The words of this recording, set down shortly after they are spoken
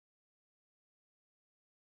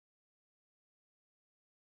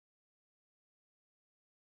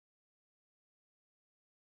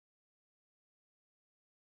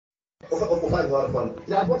o faali hoore Fownde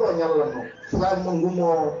ya foto ñallanno sukaɓe mon gummo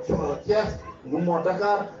Thiès gummo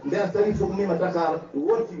Dakar nden tawi sogumima Dakar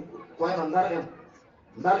wonti koyno ndar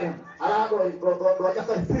en ala ɗo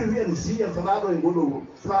ƴakkata firwi en ji en sona ɗo e ngoɗo wuro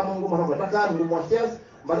sukaɓe mon gummoto ko Dakar gummo Thiès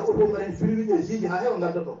mbaɗa auto ngaɗen firwi ɗe jiji ha heewa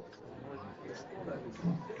ngarda ɗo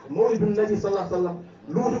mawlidu nabi sallah sallam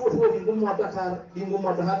luude auto ɗi gummo Dakar ɗi gummo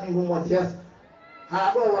Dakar ɗi gummo Thiès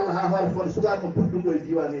ha ɗo walla ha hoore Fownde sukaɓe mon puɗɗum ɗo e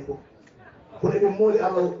diwan he fof kono eɓe mooli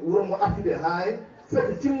Allah wuro mo artude haa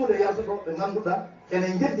fedde timmude yalta ɗo ɓe ngannduɗaa ene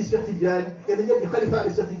jeddi Cheikh Tidiane ene jeddi khalifaɓe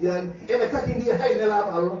Cheikh Tidiane ene kadi ndiya hay nelaaɗo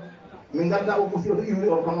Allah min nganndaa o musiba to iwri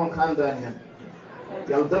on kono on kaandaani heen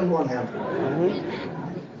yo Allah dandu on heen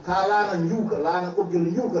haa laana njuuka laana ɓoggel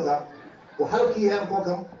njuukata ko halkii heen ko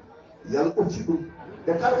kam yo Allah ɓocci ɗum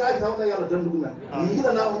ɓe kalkaaji tawɗa yo Allah dandu ɗumen mi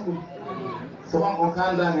yiɗanaa on ɗum so on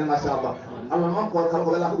kaandaani heen machallah Allah noon ko kala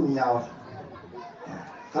ko welaa ko ɗum ñaawata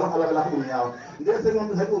kala ko ala ko ñaaw nden sen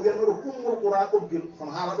non hay ko wiyanno do umru qura ɓoggel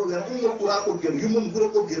kono haala ɗo wiyan umru qura ɓoggel yummum gura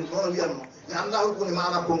ɓoggel noon wiyanno mi annda holkone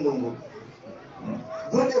maana konngol ngol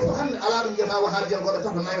gure ɗe fof hannde alaa ɗum jiyata wahabiyan goɗo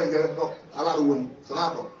tata nayi ɓe njewen ɗo alaa ɗo woni sonaa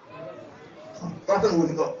ɗo ɗo tan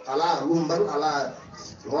woni ɗo alaa lumbal alaa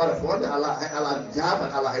hoore Fownde alaa jaaba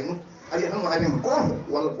alaa hay nokku aɗa tan waɗi gooto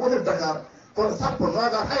walla gootel Dakar kono sappo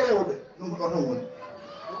nogas hay rewɓe ɗum ko ɗo tan woni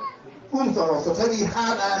ɗum so tawi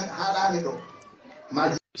haaɗaani ɗo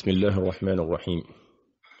بسم الله الرحمن الرحيم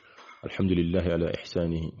الحمد لله على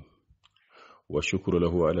إحسانه والشكر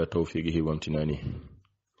له على توفيقه وامتنانه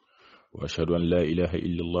وأشهد أن لا إله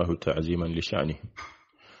إلا الله تعظيما لشأنه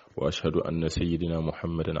وأشهد أن سيدنا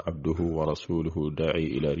محمدا عبده ورسوله داعي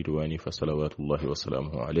إلى رضوانه فصلوات الله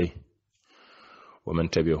وسلامه عليه ومن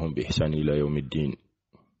تبعهم بإحسان إلى يوم الدين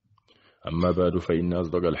أما بعد فإن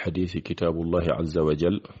أصدق الحديث كتاب الله عز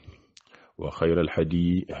وجل وخير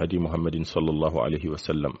الحدي هدي محمد صلى الله عليه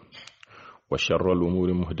وسلم وشر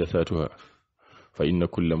الأمور محدثاتها فإن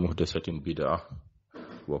كل محدثة بدعة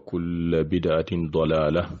وكل بدعة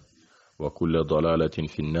ضلالة وكل ضلالة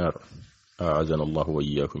في النار أعاذنا الله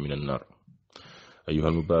وإياكم من النار أيها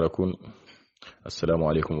المباركون السلام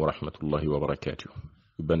عليكم ورحمة الله وبركاته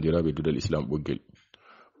بندراب دود الإسلام بوجل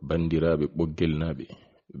بندراب بوجل نابي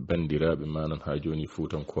بندراب ما ننهاجوني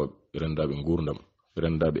فوتن كوب رنداب غورندم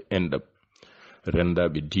رنداب اندب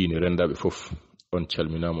rendaɓe diine rendaɓe fof on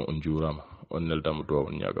calminama on juurama on neldama duwaw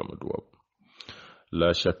on ñagama duwaw la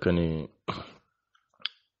chakkani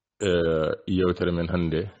yewtere men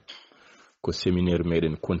hannde ko séminaire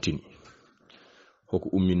meɗen continue hoko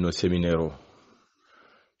umminno séminaire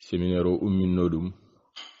o umminno ɗum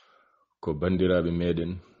ko bandiraɓe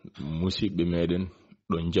meɗen musidɓe meɗen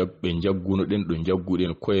ɓe jaggunoɗen ɗo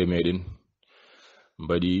jagguɗen koye meɗen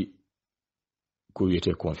mbaɗi ko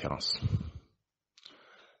wiyete conférence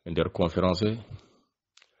nder conférence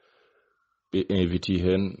ɓe inviti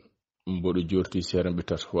hen mboɗo jorti serenɓe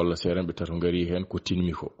tato walla serenɓe tato ngari hen ko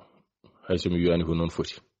tinmi ko hayso mi wiyani ko noon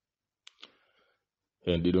foti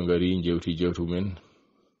hen ɗiɗo ngari jewti men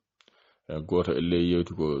goto elle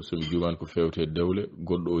yewti ko somi jumani ko fewte dawle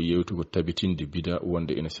goɗɗo o yewti ko tabitinde bida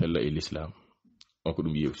wonde ene sella e l'islam on ko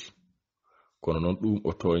ɗum yewti kono noon ɗum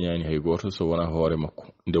o toñani hay goto so wona hoore makko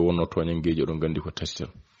nde wonno toñangeji oɗon gandi ko tati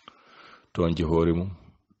tan toñji hoore mum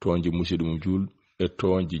toñji musidɗo mum juul e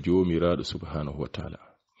toñji jomiraɗo subhanahu wa taala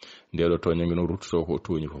ndeɗo toñange noon ruttoto ko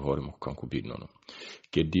toñi ko hoore makko kanko biɗ noon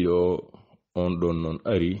keddiɗo on ɗon noon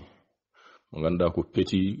ari mo ganduɗa ko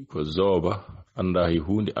peti ko zoba anda hay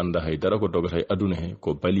hunde anda hay dara ko dogata e aduna he ko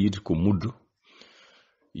balide ko muddo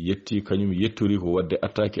yetti kañum yetturi ko wadde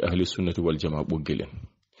attaque ahli sunnati wal jamaa ɓoggel en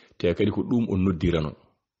te kadi ko ɗum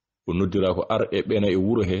o noddira ko ar e ɓena e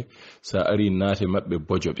wuro he sa ari naate maɓɓe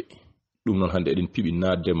bojoɓe ɗum noon hande eɗen piɓi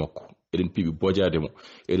nadde makko eɗen piɓi bojade mo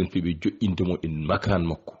eɗen piɓi joƴƴinde mo en makan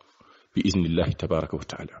makko bi isnillahi tabaraka wa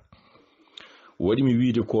taala waɗi mi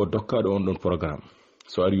wiide ko dokkaɗo on ɗon programme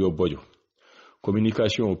so ari yo bojo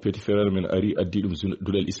communication o petit frère men ari addi ɗum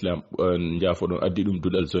dulal islam jaafo ɗon addi ɗum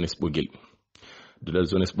dulal jeunesse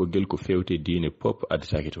ɓoggel ko fewte diine pop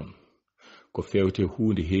addetake toon ko fewte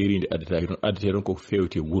hunde heerinde addetake toon addete toon ko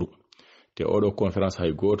fewte wuro te oɗo conférence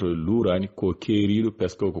hay goto luurani ko keeriɗo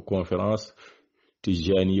presque ko conférence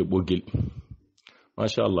tijaniya ɓoggel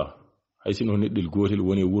machallah hay sino neɗɗel gotel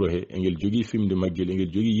woni wuro he engel jogui fimde maggel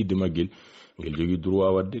engel jogui yidde maggel engel jogui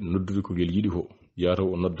droit wadde noddude ko ngel yiɗi ko yataw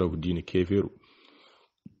o nodda ko diine keferu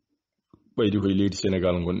ɓaydi koye leydi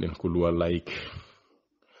Sénégal gonɗen ko loi laïque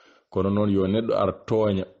kono noon yo neɗɗo ar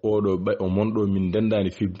tooña oɗo o monɗo min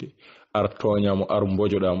dendani fimde ar tooñamo ar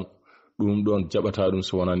mbojoɗamo ɗum ɗon jaɓata ɗum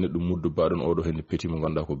so wona neɗɗo muddo baɗon oɗo hen peti mo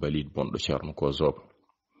ganduɗa ko balide bonɗo ceerno ko zoba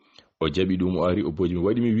o jaɓi ɗum o ari o boji mi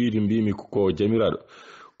waɗi mi wiide mbimi ko jamiraɗo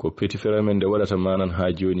ko petit frère men de wadata manan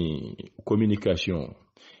ha joni communication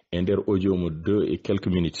e nder audio mo 2 et quelques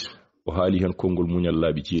minutes o haali hen kongol muñal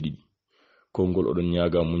laabi jeeɗiɗi kongol oɗon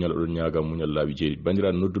ñaaga muñal laabi jeeɗiɗi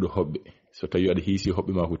bandiraɗo nodduɗo hoɓɓe so tawi aɗa hiisi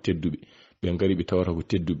hoɓɓe ma ko tedduɓe ɓe ngari ɓe tawata ko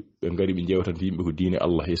tedduɓe ɓe ngari ɓe jewtata yimɓe ko diine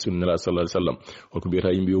Allah e sunna nela sallallahu alaihi wasallam holko mbiyata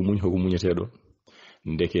yimɓe yo muñ hoko muñeteɗo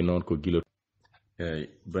ndeke noon ko gilo eyi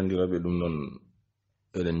bandiraɓe ɗum noon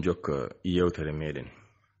eɗen jokka yewtere meɗen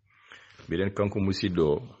mbiɗen kanko musidɗo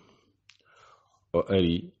o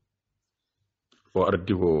ari o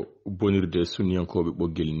ardi ko bonirde sunniyankoɓe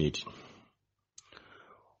ɓoggel neeti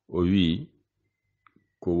o wi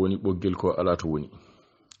ko woni ɓoggel ko ala to woni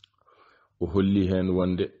o holli hen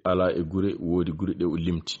wonde ala e gure woodi gure ɗe o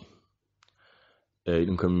limti eyyi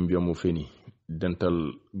ɗum kam min mbiyamo feni dental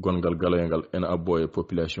gongal galoyngal ena abbo e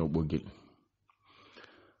population ɓoggel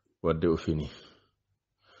wadde o feni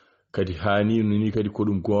kadi hani ni kadi ko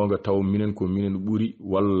ɗum gonga taw minen ko minen ɓuri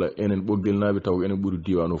walla enen ɓoggel naaɓe taw enen ɓuri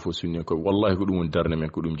diwan o fof sunni ko wallahi ko ɗum woni darne men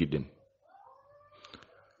ko ɗum jiɗɗen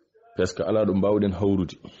par ce que ala ɗo mbawɗen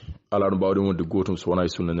hawrude ala ɗo mbawɗen wonde gotum so wona e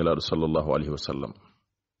sunna nelaɗo sallllahu alayhi wa sallam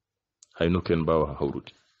hay nokku en mbawa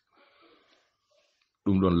hawrude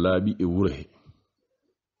ɗum ɗon laaɓi e wuro he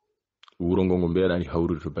wuro ngo ngo mbeeɗani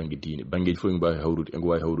hawrude to banggue diine banggueji fof en mbawi hawrude ego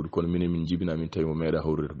wawi hawrude kono minen min jibina min tawi mo meeɗa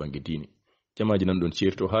hawrude to banggue diine jamaji nan ɗon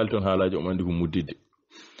ceerto haali toon haalaji omo andi ko muddidde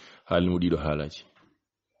haalnimo ɗiɗo haalaji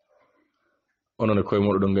onon e koye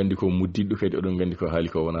moɗo oɗon gandi ko muddidɗo kadi oɗon gandi ko haali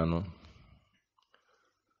ko wona noon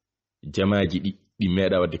jamaji ɗi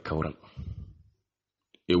meeɗa wadde kawral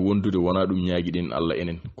e wondude wona ɗum ñaaguiɗen Allah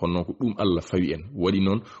enen kono noon ko ɗum Allah fawi en waɗi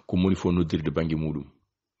noon ko moni fof noddirde banggue muɗum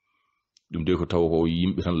ɗum de ko taw ko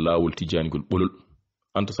yimɓe tan laawol tijanigol ɓolol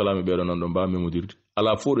anta salame ɓeɗo nan ɗo mbawa memodirde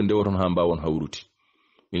ala fof ɗo ndewa toon ha mbawon hawrude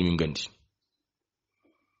min gandi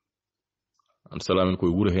anta salamen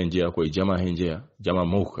koye wuuro hen jeeya koye jama hen jeeya jama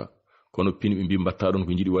mawka kono pini ɓe mbi mbatta ɗon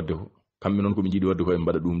ko jiiɗi wadde ko kamɓe noon koɓe jiiɗi wadde ko e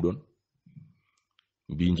mbaɗa ɗum ɗon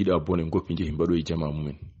mbi jiiɗa bone goppi jeehi mbaɗo e jama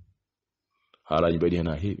mumen haalaji mbaɗi hen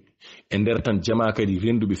ha heewi e nder tan jama kadi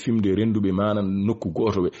renduɓe fimde renduɓe manan nokku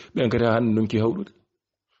goto ɓen kadi ha hande donki hawɗude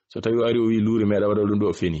so tawi o ari o wi luure meeɗa waɗa ɗum ɗo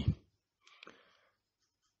o feni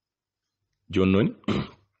joni noon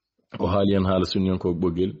o haali hen haala sunniyan ko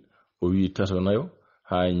ɓoggel o wi tato nayo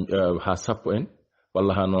ha sappo en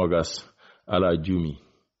walla ha nogas ala juumi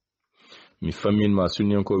mi famminma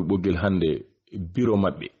sunniyankoɓe ɓoggel hande bureau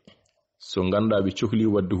maɓɓe so ganduɗa ɓe cohli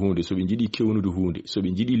wadde hunde soɓe jiiɗi kewnude hunde soɓe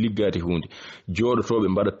jiiɗi liggade hunde jooɗotoɓe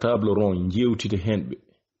mbaɗa table rond jewtide henɓe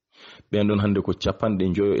ɓen ɗon hande ko capanɗe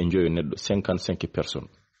joyo e joyo neɗɗo 55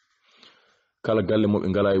 personnes kala galle moɓe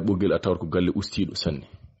ngala e ɓoggel a tawat ko galle ustiɗo sanne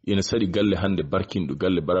ina saɗi galle hande barkinɗo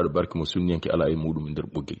galle baɗaɗo barke mo sunniyanke ala e muɗum nder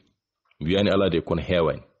ɓoggel wiyani ala de kono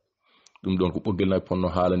heewani ɗum ɗon ko ɓoggel naɓe ponno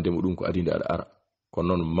haalandemo ɗum ko adinde aɗa ara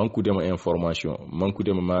kono noon mankudema information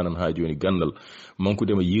mankudema manan ha joni gandal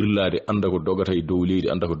mankudema yirlade anda ko dogata e dow leydi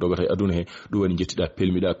anda ko dogata e aduna he ɗum waɗi jettiɗa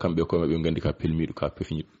pelmiɗa kamɓe koye maɓe gandi ka pelmiɗo ka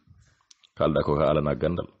pefiniɗo kalɗa ko ka alana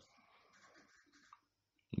gandal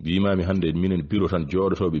wimami hande minen bureau tan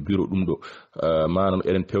jooɗotoɓe bureau ɗum ɗo manan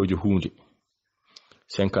eɗen pewje hunde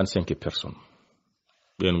 55 personnes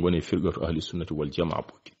ɓen goni firgoto ahli sunnati wal jamaa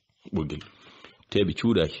ɓoggel teɓe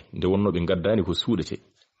cuuɗaki nde wonno ɓe gaddani ko suuɗete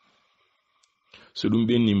so ɗum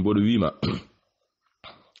ɓenni mboɗo wima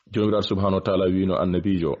jomiraɗo subhanahu wa taala wino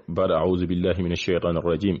annabijo bada a'udhu billahi minash shaitanir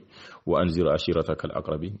rajim wa anzir ashirataka al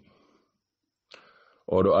aqrabin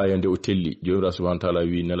oɗo aya nde o telli jomiraɗo subhanahu wa taala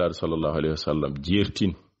wi nelaɗo sallallahu alayhi wa sallam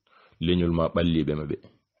jertin leñol ma ɓalliɓe maɓe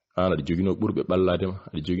an aɗa jogino ɓurɓe ɓalladema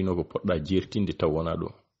aɗa jogino ko poɗɗa jertinde taw wona ɗo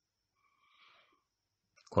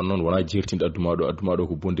kono noon wona jertinde adduma ɗo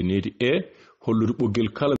ko bonde needi e hollude ɓoggel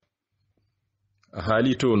kala a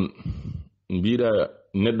haali toon mbiɗa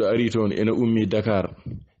neɗɗo ari toon ene ummi Dakar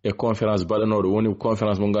e conférence baɗanoɗo woni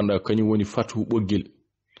conférence mo ganduɗa kañum woni fatu ɓoggel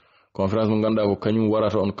conférence mo ganduɗa ko kañum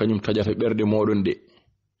warata on kañum taƴata ɓerɗe moɗon ɗe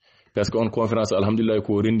par ce que on conférence alhamdulillah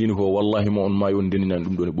ko rendini ko wallahi mo on maayi on ndendinani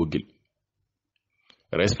ɗum ɗon e ɓoggel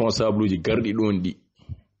responsable uji garɗi ɗon ɗi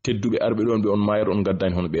tedduɓe arɓe ɗon ɓe on maayata on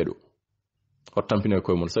gaddani hono ɓeeɗo hottampine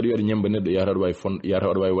koye mon saɗa wiyaɗa ñemba neɗɗo yahata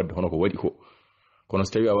aɗa wawi wadde hono ko waɗi ko kono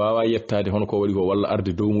so tawi a wawa yettade hono ko waɗi ko walla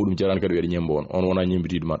arde dow muɗum jarani kadi wiyaɗa ñemba on wona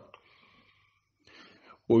ñembitiɗo man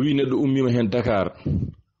o wi neɗɗo ummima hen Dakar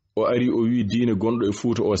o ari o wi diine gonɗo e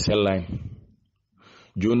Fuuta o sellani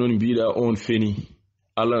joni noon mbiɗa on feni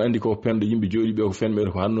Allah andi ko penɗo yimɓe jooɗi ɓe ko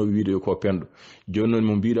fenɓe ko hannoɓe wiide ko penɗo joni noon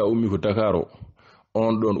mo mbiɗa ummi ko Dakar o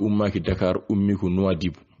on ɗon ummaki Dakar ummi ko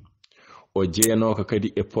Nouadhibou o jeenoka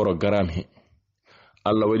kadi e programme he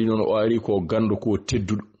Allah waɗi noon o ari ko gando ko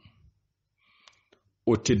tedduɗo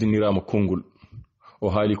o teddinirama konngol o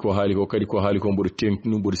haali ko kadi ko haali ko mboɗo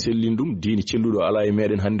tengtinu mboɗo sellindum diini celluɗo ala e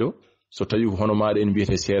meɗen hannde o so tawi ko hono maɗa en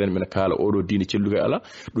mbiyete seeren mena kaala oɗo diini celluɗo e ala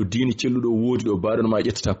ɗo diini celluɗo woodi ɗo baɗon ma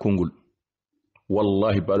ƴettata konngol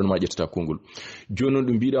wallahi baɗon ma ƴettata konngol joni noon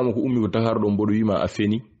ɗum mbiɗama ko ummi ko Dakar ɗo mboɗo wima a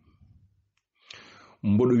feni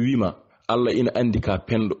mboɗo wima Allah ina andi ka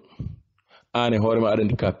penɗo an e hoorema aɗa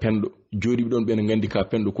andi ka penɗo jooɗiɓe ɗon ɓe ne gandi ka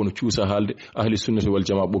penɗo kono cuusa haalde ahli sunnati wal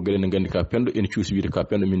jama ɓoggale ne gandi ka penɗo ene cuusi wiide ka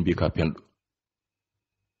penɗo min mbi ka penɗo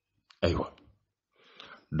aywa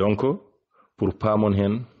donc pour paamon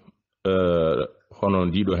hen hono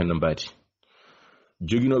ndiɗo hen no mbaadi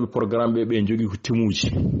joginoɓe programme ɓe jogui ko temuji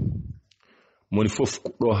moni fof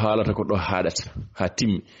ɗo haalata ko ɗo haɗata ha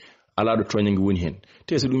timmi ala ɗo toñange woni hen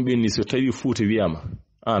te so ɗum ɓenni so tawi Fuuta wiyama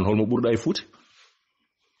an holmo ɓurɗa e Fuuta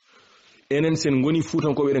enen sen goni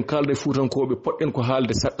Fuutankoɓe eɗen kalda e Fuutankoɓe poɗɗen ko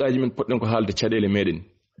haalde saqqaji men poɗɗen ko haalde caɗele meɗen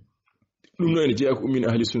ɗum ɗo ene jeeya ko ummini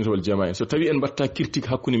ahli sunnati wal jamaa so tawi en mbatta critique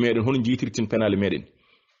hakkude meɗen hono jiitirten penale meɗen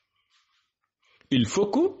il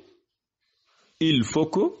faut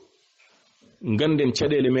que ganden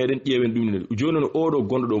caɗele meɗen ƴeewen ɗum joni no oɗo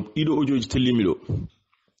gonɗo ɗo ɗiɗo ojoji tellimi ɗo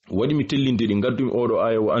waɗimi tellinde ɗi gaddumi oɗo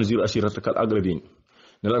aya wo anzir ashirata kal aqrabin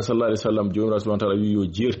nelaɗo sallallahu alaihi wasallam jomiraɗo subhanahu wa ta'ala wi yo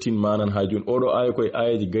jertin manan ha joni oɗo aya koye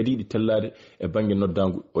ayaji gadiɗi tellade e banggue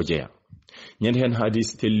noddagu o jeeya ñande hen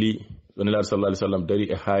hadis telli ɗo nelaɗo sallallahu alaihi wasallam dari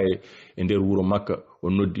e haaye e nder wuro Makka o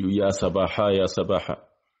noddi ya sabaha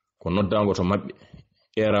ko noddago to mabɓe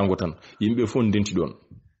erago tan yimɓe fof ndenti ɗon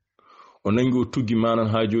o nangi o tuggi manan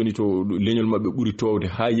ha joni to leñol mabɓe ɓuri towde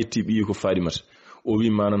ha yetti ɓiyi ko Fadimata o wi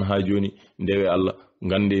manan ha joni ndewe Allah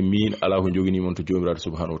gande min ala ko jogini mon to jomiraɗo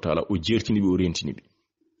subhanahu wa ta'ala o jertiniɓe o rentiniɓe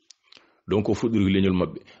donc o fuɗɗiri ko leñol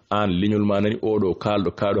mabɓe an leñol ma nani oɗo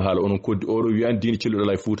kalɗo kaɗo haala onon koddi oɗo wi an diine celluɗo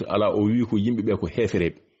ala e Fuuta ala o wi ko yimɓeɓe ko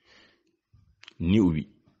hefereɓe ni o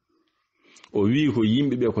wi ko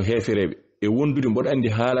yimɓeɓe ko hefereɓe e wondude mboɗo andi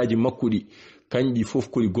haalaji makko ɗi kanƴi fof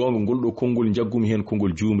kodi gonga ngol ɗo konngol jaggumi hen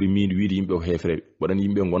konngol jumri min wiide yimɓe ko hefereɓe mboɗo andi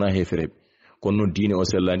yimɓe gona hefereɓe kono noon diine o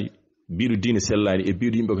sellani biɗo diine sellani e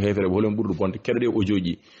biɗo yimɓe ko hefereɓe holon ɓurɗo bonde keɗoɗe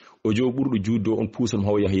ojoji ojo ɓurɗo juddo on puusan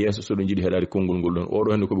haw yaha yeeso soɗo jiiɗi heɗade konngol ngol ɗon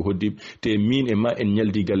oɗo hande koɓe hoddiɓe te min e ma en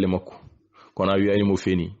ñaldi galle makko kono a wiyanimo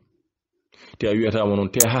feni te a wiyatamo noon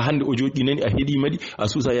te ha hande ojoji ɗi nani a heeɗimaɗi a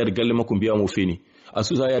suusa yaade galle makko mbiyamo feni a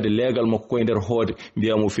suusa yaade leegal makko koye nder hoode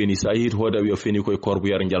mbiyamo feni sa yeehi to hoode a wiya feni koye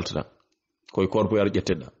korboyar jaltata koye korboyar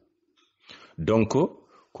ƴetteɗa donc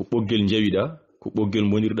ko ɓoggel jawiɗa ko ɓoggel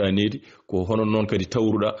monirɗa nedi ko hono noon kadi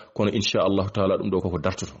tawruɗa kono inchallahu taala ɗum ɗo koko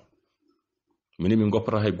dartoto minen min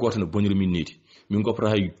goppata hay goto no boniri min nedi min goppata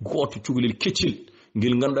hay goto cukalel keccel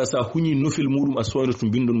ngel ganduɗa sa huñi nofel muɗum a soyno to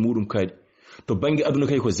bindon muɗum kaadi to banggue aduna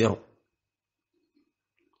kay ko zéro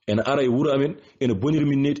ene ara e wuuro amen ene boniri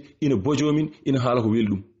min nedi ina bojo min ina haala ko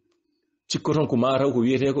welɗum cikko ton ko mataw ko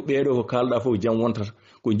wiyete ko ɓeeɗo ko kalɗa fof jaam wontata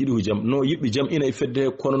ko jiiɗi ko jaam no yiɓɓe jaam ina e fedde he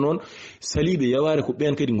kono noon saliɓe yaware ko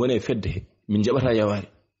ɓen kadi gone e fedde he min jaɓata yaware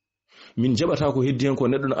min jaɓata ko heddi hen ko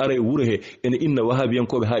neɗɗo no ara e wuuro he ene inna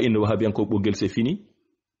wahabiyankoɓe ha inna wahabiyankoɓe ɓoggel c'est fini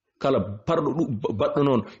kala parɗo baɗɗo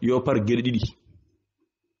noon yo par gueɗe ɗiɗi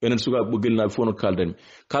enen sukaɓe ɓoggel naɓe fof no kaldani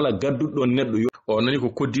kala gadduɗo ɗon neɗɗo yo o nani ko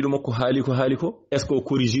koddiɗo makko haali ko est ce que o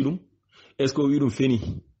corrige ɗum est ce que o wi ɗum feni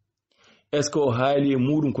est ce que o haali e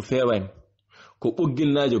muɗum ko fewani ko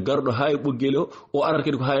ɓoggel najo garɗo ha e ɓoggel o arata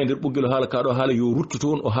kadi ko ha e nder ɓoggel o haala kaɗo haala yo ruttu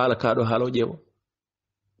toon o haala kaɗo haala o ƴeewa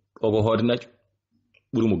o ko hoode najo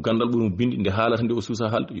ɓuri mo gandal ɓuri mo bindi nde haalata nde o suusa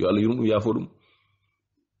haalde yo Allah yurum ɗum yaafo ɗum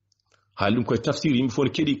haali ɗum koye tafsir yimɓe fof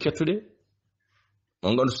ne keeɗi kettude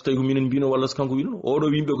on gandu so tawi ko minen mbino walla so kanko wi noon oɗo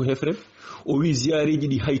yimɓe ko hefere o wi ziyareji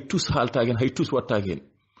ɗi hay tus haaltake hen hay tus wattake hen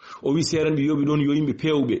o wi seeran ɗi yoɓi ɗon yo yimɓe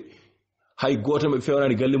pewɓe hay goto maɓe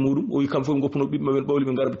fewnani galle muɗum o wi kamɓe fof goppuno ɓiɓɓe maɓe ɓawli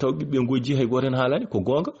ɓe garɓe taw ɓiɓɓe gojji hay goto hen haalani ko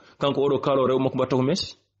gonga kanko oɗo kaalo rew makko mbatta ko mess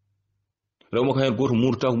rew makko hen goto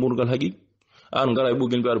murta ko murgal haqiqi an ngara e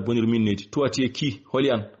ɓoggel mbiya aɗa bonir min nedi toi tu es qui holi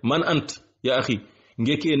an man ant ya akhi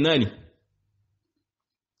ngeke nani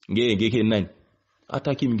ngeke nani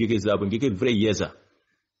atakimi ngeke zaba ngeke vrai yeza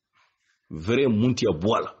vrai munti a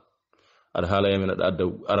boala aɗa haala yamen aɗa adda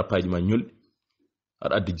arapaji ma ñolɗi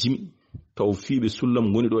aɗa adda jimi taw fiiɓe sullam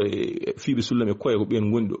goni ɗo e fiiɓe sullam e koye ko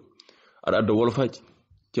ɓen goni ɗo aɗa adda wolofaji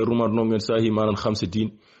ceerno Oumar non men sahi manan khamsa din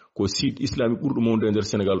ko site islamique ɓurɗo mawde e nder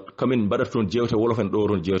Sénégal kamen mbaɗata toon jewte wolof en ɗo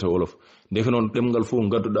toon jewte wolof ndefe noon ɗemgal fof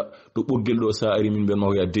gadduɗa ɗo ɓoggel ɗo sa ari min mbiyanma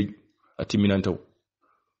ko ya deƴƴu a timminani taw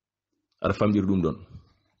aɗa famɗiri ɗum ɗon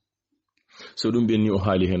so ɗum ɓenni o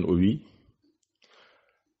haali hen o wi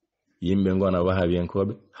yimɓe gona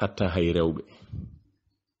wahabiyankoɓe hatta hay rewɓe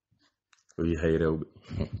o wi hay rewɓe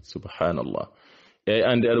subhanallah eyyi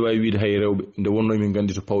ande aɗa wawi wiide hay rewɓe nde wonno min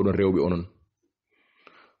gandi to pawɗon rewɓe onon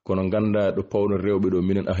kono ganda do pawdo rewbe do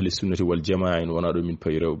minen ahli sunnati wal jamaa en wana do min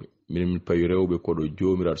pay rewbe min pay rewbe ko do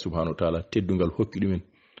joomirar subhanahu wa ta'ala teddungal hokki dumen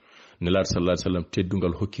nelar sallallahu alaihi wasallam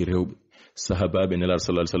teddungal hokki rewbe sahababe nelar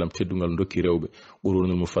sallallahu alaihi wasallam teddungal dokki rewbe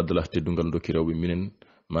qurunul mufaddalah teddungal dokki rewbe minen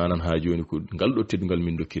manan ha joni ko galdo teddungal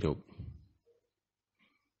min dokki rewbe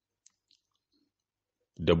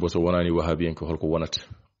debbo so wonani wahabiyanke holko wonata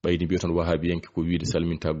baydi biyoton wahabiyanke ko wiide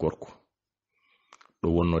salminta gorko do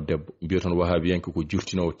wonno debbo biyoton wahabiyanke ko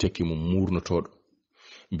jurtinowo tekki mo murnotodo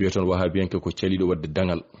biyoton wahabiyanke ko calido wadde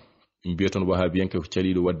dangal biyoton wahabiyanke ko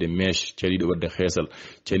calido wadde mesh calido wadde xeesal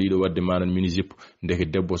calido wadde manan mini zip ndeke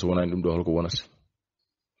debbo so wonani dum do holko wonata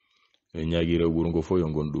e nyaagi rew buru ngo fo yo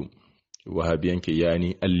gondum wahabiyanke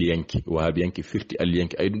yani alliyanke wahabiyanke firti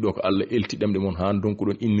alliyanke ay dum do ko Allah elti demde mon han donc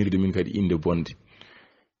don innirde min kadi inde bonde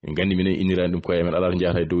gandi minen innirani dum ko yamen ala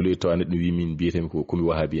jaata dowle to ande dum wi min biyetemi ko komi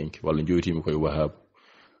wahabiyanke walla joytimi koy wahab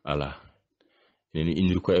ala enen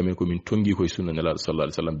innir ko yamen ko min tongi koy sunna nelaado sallallahu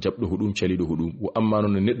alaihi wasallam jabdo hudum calido hudum wo amma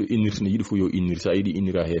non neddo innirtine yidi fu yo innir sa yidi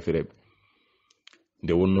innira heferebe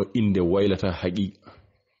de wonno inde waylata haqi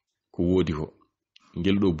ko wodi ko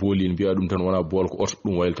geldo bolin bi'a dum tan wana bol ko oto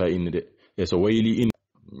dum waylata inde de e so wayli inde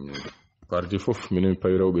parti fof minen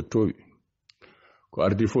payrawbe tobi ko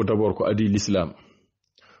ardi fo d'abord ko adi l'islam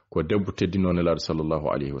ko debbo teddino nelaado sallallahu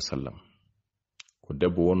alaihi wasallam ko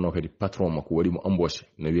debbo wonno kadi patron makko wadi mo embauché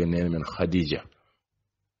no wiye nene men Khadija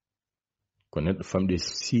ko neddo famde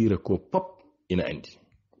sira ko pop ina andi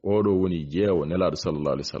odo woni jeewo nelaado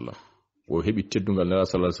sallallahu alaihi wasallam o hebi teddungal nelaado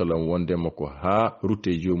sallallahu alaihi wasallam wonde makko ha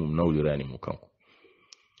rutte jomum nawlirani mo kanko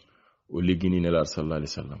o ligini nelaado sallallahu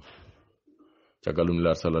alaihi wasallam tagalum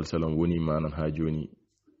nelaado sallallahu alaihi wasallam woni manan ha joni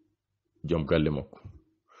jom galle makko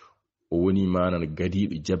o woni manan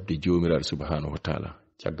gadiido jabde joomirar subhanahu wa ta'ala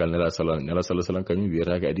caggal nelaado sallallahu alaihi wasallam kanyum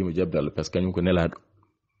wiyata adimo jabde Allah parce que kanyum ko nelaado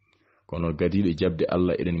kono gadiido jabde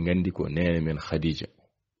Allah eden gandi ko nene men Khadija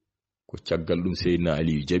ko caggal dum sayyidina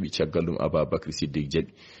Aliou jabi caggal dum Abubakar Siddiq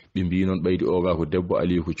jabi be mbi non baydi oga ko debbo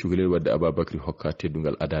Aliou ko cukalel wadde Abubakar hokka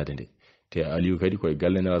teddungal adade de te Aliou kadi ko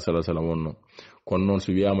galle nelaado sallallahu alaihi wasallam wonno kono non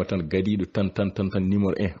so wiyama tan gadiido tan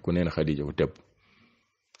numéro 1 ko nene Khadija ko debbo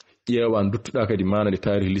ƴeewa duttuɗa kadi manade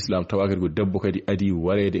tarih l'islam tawa kadi ko debbo kadi adi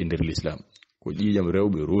warede e nder l'islam ko ƴiƴam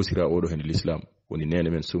rewɓe rosira oɗo hen l'islam woni nene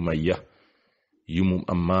men Sumayya yumum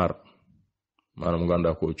Ammar manam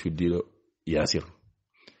ganda ko cuddiɗo Yasir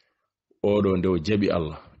oɗo nde o jaɓi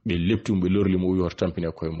Allah ɓe leptum ɓe lorli mo wi hoto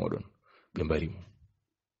tampine koye moɗon ɓe mbari mo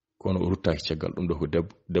kono o ruttaki caggal ɗum ɗo ko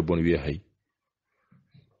debbo no wiya hay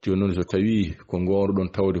joni noon so tawi ko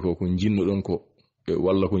gownoɗon tawde ko jinnoɗon ko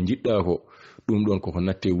walla ko jiɗɗa ko ɗum ɗon koko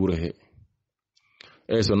natte wuro he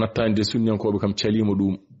e so nattani de sunnyankoɓe kam calimo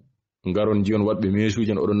ɗum ngaron jiyon wadɓe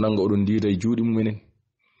mesuji oɗon nanga oɗon diida e juuɗe mumenen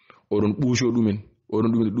oɗon ɓuuco ɗumen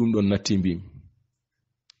oɗon ɗum ɗon natti mbimi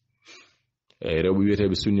e rewɓe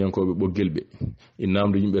wiyeteɓe sunnyankoɓe ɓoggel ɓe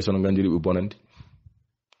namdo yimɓe sono gandiri ɓe bonande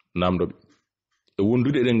namdoɓe e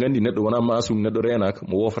wondude eɗen gandi neɗɗo wona masum neɗɗo renaka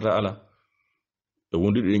mo wofata ala e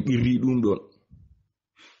wondude eɗen qirri ɗum ɗon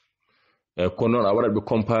kono noon a waɗat ɓe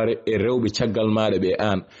comparé e rewɓe caggal maɗa ɓe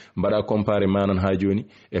an mbaɗa comparé manan ha joni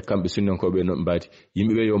e kamɓe sunnankoɓe no ɓe mbati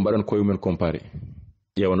yimɓeɓe yo mbaɗan koye mumen comparé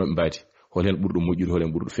ƴeewa no ɓe mbati hol hen ɓurɗo moƴƴude hol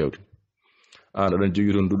hen ɓurɗo fewde an aɗan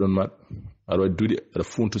jogui toon duɗon maɗa aɗa waɗi duuɗe aɗa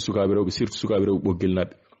funta sukaɓe rewɓe surtout sukaɓe rewɓe ɓoggel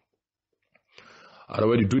naɓe aɗa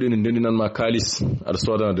waɗi duuɗe ne ndendinanma kalis aɗa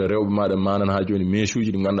sodanade rewɓe maɗa manan ha joni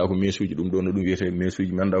mesuji ɗi ganduɗa ko mesuji ɗum ɗo no ɗum wiyete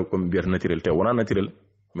mesuji ganduɗa koɓe mbiyata naturel te wona naturel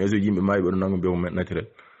mesuji yimɓe maayi ɓeɗo nango mbiya ko naturel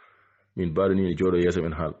min baɗo ni jooɗo yeeso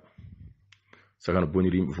men haal sakana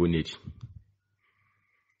boniri yimɓe fof neeti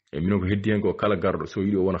e minon ko heddi hen ko kala garɗo so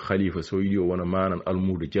yiɗi o wona khalifa so yiɗi o wona manan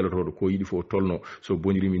almudo jelatoɗo ko yiɗi fof tolno so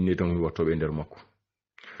boniri min neeti tan wattoɓe e nder makko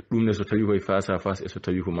ɗum ne so tawi koye face à face e so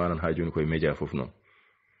tawi ko manan ha joni koye média fof noon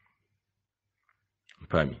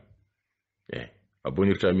paami a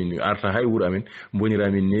bonirta min arta hay wuuro amen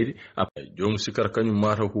bonira min needi jomum sikar kañum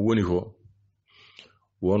mataw ko woni ko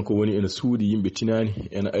wonko woni ene suudi yimɓe tinani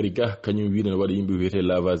ene ari ga kañum wiide ne waɗa yimɓe wiyete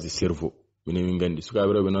lavage de cerveau minen min gandi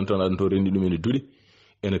sukaɓe rewɓe non tan aɗa to rendi ɗum ene duɗi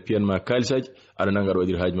ene piyanma kalisaji aɗa nanga aɗa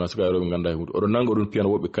waɗiri haaji ma sukaɓe rewɓe ganda e hunde oɗon nanga oɗon piyana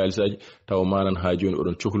woɓɓe kalisaji tawa manan ha joni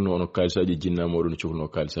oɗon cohluno ono kalisaji jinnama oɗon cohluno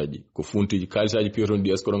kalisaji ko funtiji kalisaji piyoton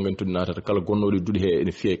ɗi est ce que oɗon gandi tude natata kala gonnoɗo duɗi he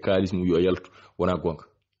ene fiye kalis mum yo yaltu wona gonga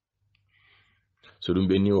so ɗum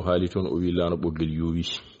ɓenni o haali toon o wi lano ɓoggel yowi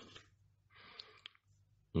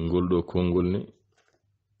ngol ɗo konngol ne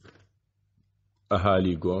a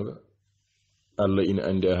haali gonga Allah ina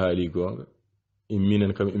andi a haali gonga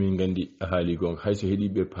minen kam emin gandi a haali gonga hayso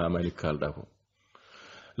heeɗiɓe paamani kalɗa ko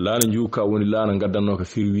laana juuka woni laana gaddanno ko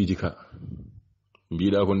firwiji ka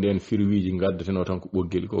mbiɗa ko nden firwiji gaddeteno tan ko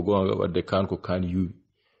ɓoggel ko gonga wadde kan ko kan yuwi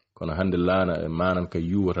kono hande laana manan ka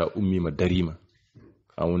yuwata ummima darima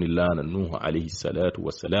ka woni laana nuhu alayhi salatu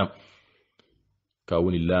wassalam ka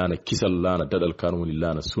woni laana kisal laana dadal kan woni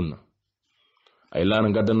laana sunna ay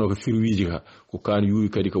laana gaddanno ko firwiji ka ko kan yuwi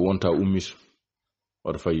kadi ko wonta ummiso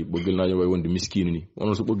wada fay bogel naajo way wonde miskinu ni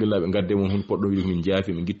wonon so bogel laabe gadde mon hun poddo wi min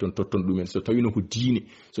jaafi min gitton totton dumen so tawino ko diine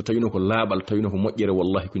so tawino ko laabal tawino ko mojjere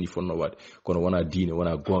wallahi ko ni fonno wade kono wana diine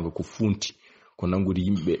wana gonga ko funti ko nangude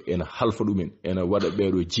yimbe ena halfa dumen ena wada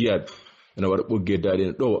beedo jiyaabe ena wada boggedaade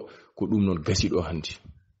en do ko dum non gasi do handi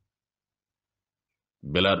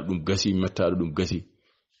belaado dum gasi mettaado dum gasi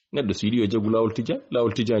neddo siidi yo jagu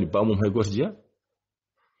lawol tijani bamum hay goto jiya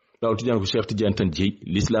lawol tijani ko cheikh tijani tan jeyi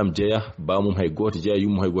l'islam jeya bamum hay goto jeya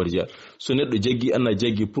yum hay goto jeya so neddo jaggi anna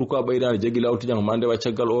jaggi pourquoi baydana jaggi lawol tijani ma ndewa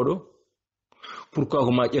caggal odo pourquoi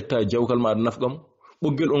ko ma ƴetta jawkal ma nafgam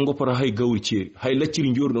boggel on goppata hay gawri ceeri hay lacciri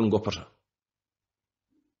njordi on goppata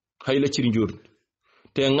hay lacciri njordi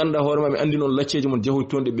te ganda hoore mabbe andi non lacceje mon jahoy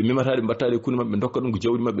tonde be memataade battaade kuni mabbe dokka dum ko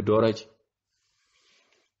jawdi mabbe doraji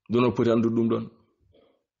dono poti andu dum don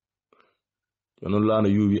non laana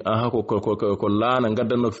yuwi aha ko laana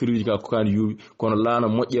gaddanno firiji ka ko kan yuwi kono laana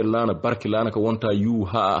mojjer laana barki laana ko wonta yu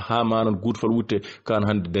ha manan gudfal wutte kan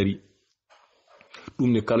hande dari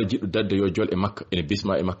dum ne kala jiddo dadde yo jol e makka ene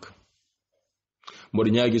bisma e makka mbodo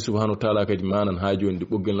nyaagi subhanahu wa ta'ala kadi manan ha joni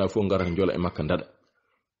boggel na fo ngara jola e makka dada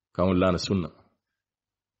kan laana sunna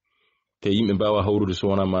te yimbe bawa hawrude so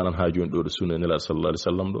wona manan ha joni do sunna nela sallallahu alaihi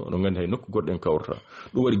wasallam do no gandi hay nokku godden kawrta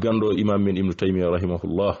dum wadi gando imam men ibn taymiyyah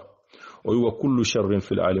rahimahullah وهو كل شر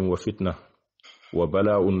في العالم وفتنة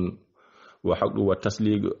وبلاء وحق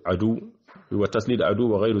وتسليد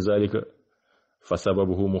عدو وغير ذلك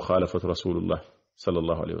فسببه مخالفة رسول الله صلى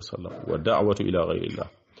الله عليه وسلم والدعوة إلى غير الله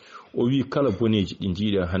وي كلا بونيج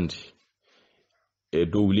إنجيل هندي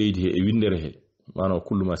دو ليدي ويندره معنى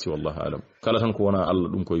كل ما سوى الله أعلم كلا تنكو وانا الله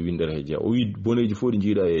دمكو ويندره جاء وي بونيج فور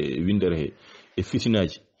إنجيل ويندره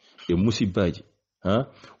فتناج مصيباج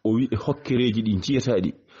وي حكريج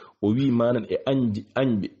إنجيل o wi manan e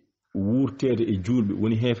anbe wurtede e julbe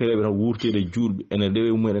woni heferebe tan wurtede e julbe ene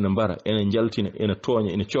dewe mumen ene mbara ene jaltina ene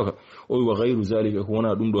tonya ene cioka o wi wa ghayru zalika ko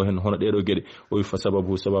wona dum do hen hono dedo gede o wi fa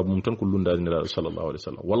sababu mum tan ko lundade nela sallallahu alaihi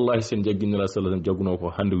wasallam wallahi sen jaggin nela sallallahu alaihi wasallam jaguno ko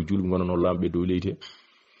hande julbe gonono lambe do leyte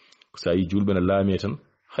ko sa yi julbe na laame tan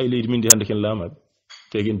hay leydi min di hande ken laamabe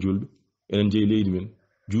tegen julbe enen jeyi leydi men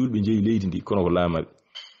julbe jeyi leydi ndi kono ko laamabe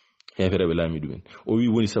heferebe laami dumen o wi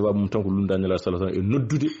woni sababu mum tan ko lundade nela sallallahu alaihi wasallam e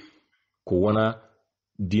noddude ko wona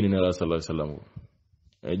diine nela sallallahu alaihi wasallam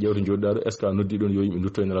e jewto joddaado est ce que noddi don yo yimbe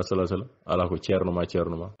dutto nela sallallahu alaihi wasallam ala ko ceerno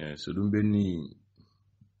ma so dum benni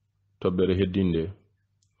tobbere heddinde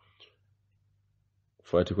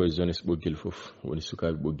fati ko jeunesse boggel fof woni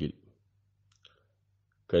sukaabe boggel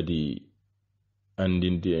kadi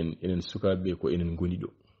andinde enen sukaabe ko enen goni do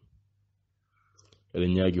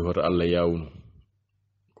eden nyaagi hoto Allah yawnu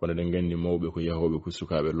kono den gandi mawbe ko yahobe ko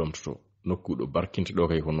sukaabe lomtoto nokkudo barkinto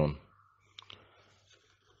kay ko non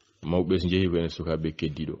mawbe so jehi ko enen sukaabe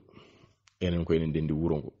keddido enen ko enen dendi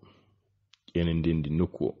wurongo enen dendi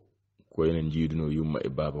nokku ko enen jiiduno yumma e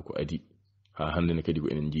baba ko adi ha hande ne kadi ko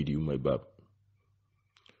enen jiidi yumma e baba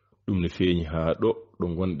dum ne feeñi ha do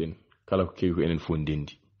gonden kala ko kewi ko enen fo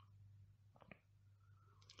dendi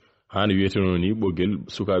hani wiyeteno ni bogel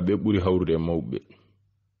sukaabe buri hawrude e mawbe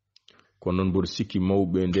kono non bor sikki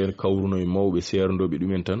mawbe nder kawruno e mawbe seerndobe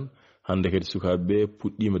dumen tan hande kadi sukaabe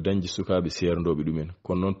puddima danji sukaabe seerndobe dumen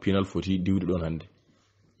kono non pinal foti diwde don hande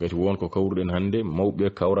gati won ko kawruden hande mawbe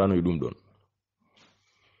kawrano e dum don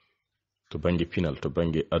to bangi pinal to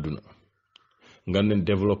bangi aduna ganden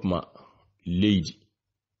développement leydi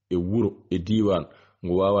e wuro e diwan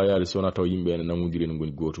ngo wawa yaade sona taw yimbe en namudiri en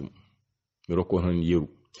goni gotum mi rokko hon yeru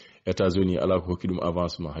États-Unis ala ko hokki dum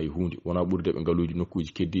avancement hay hunde wona burde be galuji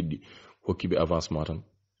nokkuji keddidi hokki be avancement tan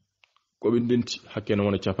ko be denti hakkene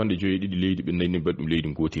wona capande joyi leydi be nayni baddum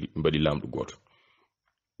leydi gotiri mbadi lamdu goto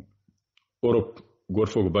Europe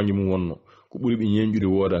goto fo ko bangi mum wonno ko buri be nyenjude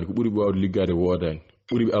wodani ko buri be wawde liggade wodani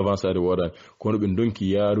buri be avançade wodani kono be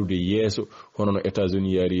donki yaarude yeso hono no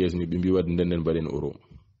États-Unis yaari yeso ni be mbi wadde denden baden Europe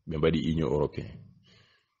be mbadi Union européenne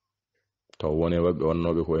taw wone wabbe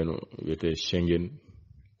wonnobe ko eno wiyete Schengen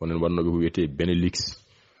wonen wannobe ko wiyete Benelux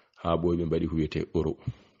ha boy be mbadi ko wiyete Euro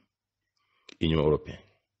Union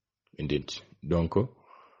européenne indenti donc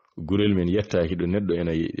gurel men yettaaki do neddo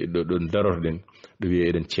ena do darorden do wiye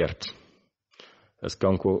eden cert es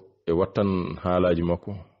kanko e wattan haalaaji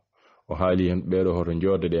makko o haali hen beedo hoto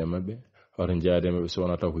joodede e mabbe hoto jaade mabbe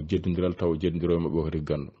sona taw ko jeddindiral taw jeddindiro mabbe ko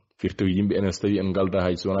riggando firto yimbe en stawi en galda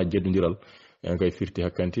hay sona jeddindiral en kay firti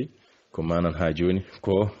hakkanti ko manan ha joni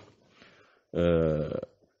ko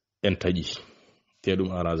en taji te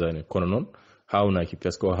ɗum arrangani kono noon hawnaki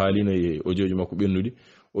par ce que o haalino e audio makko ɓennudi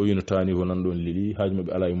o wino tani ko nan ɗon lili haaji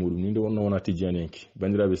maɓɓe ala e muɗum ni nde wonno wona tijjaniyanke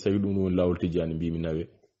bandiraɓe sawi ɗum ɗum woni lawol tijjani mbimi nawe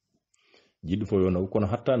jiɗɗo fo yo naw kono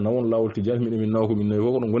hatta nawon lawol tijjani miɗen min nawa ko min nawi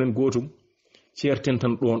fof ko ɗon gonen gotum ceerten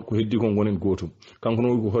tan ɗon ko heddi kon gonen gotum kanko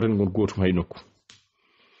noon ko hoten gon gotum hay nokku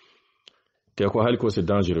te ko haali ko c'est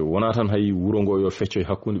dangereux wona tan hay wuro ngo yo feccoy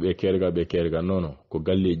hakkunde ɓe keerega non non ko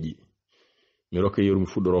galleji mi rokka yeru mi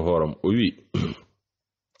fuɗɗoro hooram o wi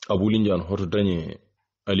Abou Lindiane hoto dañe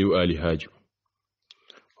Aliou Ali haaju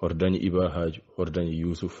hoto dañe Iba haaju hoto dañe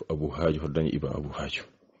Yousuf Abou haaju hoto dañe Iba Abou haaju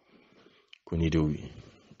ko ni de wi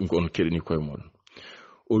ɗum ko on keɗani koye moɗon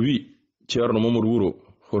o wi ceerno Mamadou Wuro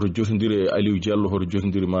hoto jotodiri e Aliou Diallo hoto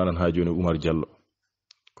jotodiri manan ha joni Oumar Diallo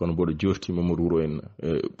kono mboɗo jorti Mamadou Wuro en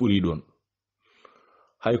ɓuri ɗon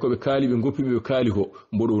hay koɓe kaali ɓe goppiɓe ɓe kaali ko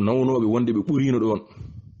mboɗo nawnoɓe wonde ɓe ɓurino ɗon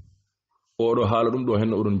oɗo haala ɗum ɗo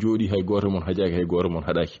henno oɗon jooɗi hay goto mon hajaki hay goto mon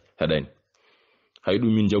haɗani hay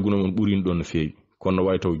ɗum min jagguno mon ɓurino ɗon no feewi kono no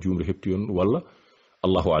wawi taw jumre hepti on walla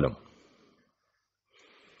allahu alam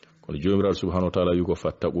kono jomiraɗo subhanahu wa taala wi ko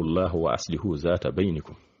fattaqullah wa aslihu zata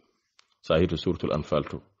baynikum sahito suratul anfal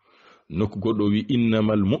to nokku goɗɗo wi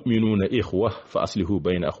innamal mu'minuna ikhwa fa aslihu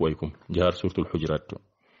bayna akhwaykum jahar suratul hujurat to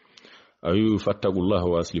awi fattaqullah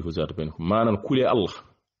wa aslihu zata baynikum manan kule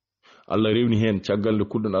Allah rewni hen caggal nde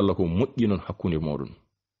kulɗon Allah ko moƴƴinon hakkunde moɗon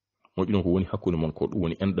moƴƴinon ko woni hakkunde mon ko ɗum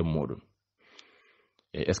woni enɗam moɗon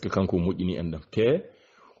e est ce que kanko moƴƴini enɗam te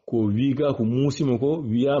ko wiiga ko muusima ko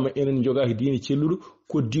wiyama enen jogaki diine celluɗo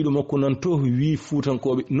koddiɗo makko nan to wi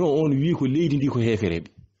fuutankoɓe no on wi ko leydi ndi ko hefereɓe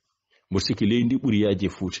mboɗo sikki leydi ndi ɓuuri yaaje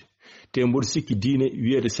fuute te mboɗo sikki diine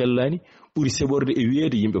wiyede sellani ɓuuri seɓorde e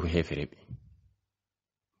wiyede yimɓe ko hefereɓe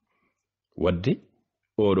wadde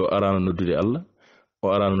oɗo arano noddude Allah o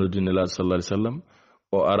arano noddude nelaɗo sallallahu alaihi wasallam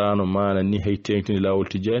o arano mana ni hay tengtini lawol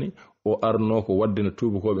tijani o arno ko wadde no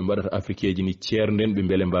tubakoɓe mbaɗata africaji ni ceernden ɓe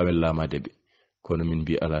beele mbawen lamade ɓe kono min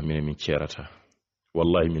mbi ala minen min ceerata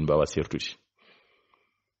wallahi min mbawa sertude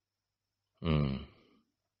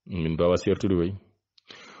min mbawa sertude way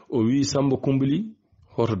o wi Samba Kumbuli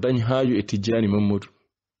hoto dañ haaju e tijjani Mamadou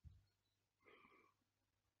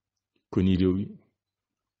ko ni de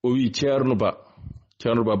o wi Ceerno Ba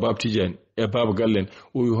Bab Tijjani e Baba Gallen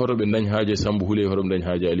o wi hoto ɓe dañ haaju e Samba Hule hoto ɓe dañ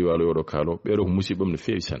haaju e Aliou Alo yoɗo kaalo ɓeɗo ko musibɓam no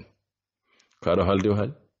feewi san kaɗo haalde o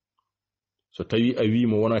haali so tawi a wi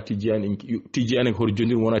mo wona tijjani hoto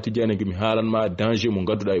jondir mo wona tijjani mi haalanma danger mo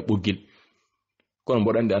gadduɗa e ɓoggel kono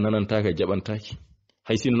mboɗo andi a nanantaki a jaɓantaki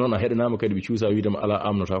hay sinno noon a heɗanama kadi ɓe cuusa wiidema ala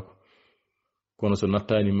amnotako kono so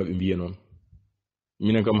nattani maɓe mbiya noon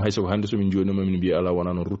minen kam hay soko hande somin jonima min mbiya ala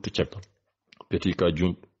wona noon rutto caggal peti ka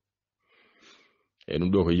jumɗo e ɗum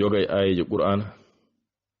ɗo ko yoga e ayeje qur'ana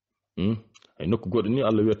ay nokku goɗɗo ni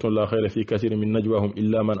Allah wiya toon la khayra fi kathirin min najwahum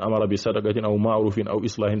illa man amara bi sadaqatin aw ma'rufin aw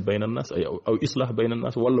islahin bayna an-nas ay aw islah bayna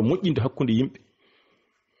an-nas walla moƴƴinde hakkunde yimɓe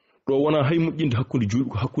ɗo wona hay moƴƴinde hakkunde julɓe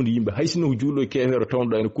ko hakkunde yimɓe hay sinno ko julɗo e kefeero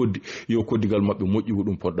tawnoɗa ene koddi yo koddigal maɓɓe moƴƴi ko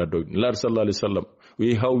ɗum poɗɗa dogde laaɗo sallallahu alaihi wasallam o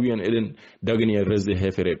yehi haw wiyen eɗen dagani en resde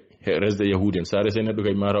hefereɓe resde yahudi en sa rese neɗɗo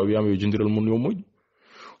kay mata o wiyama yo jondiral mum yo moƴƴu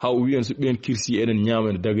haw wiyen so ɓen kirsi eɗen ñaama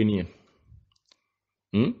ene dagani en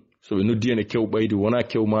so ɓe noddi en e kew ɓaydi wona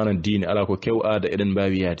kew manan diine ala ko kew aada eɗen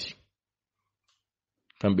mbawi yaade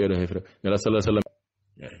kamɓe ɗo hefere nela sallah sallam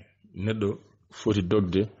neɗɗo foti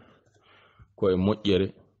dogde ko e moƴƴere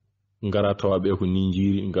ngara tawa ɓe ko ni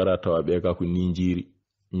jiiri ngara tawa ɓe ka ko ni jiiri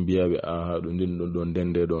mbiyaɓe aha ɗo nden ɗon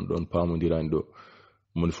ndende ɗon pamodirani ɗo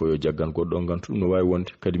moni fo yo jaggan goɗɗo gantu ɗum no wawi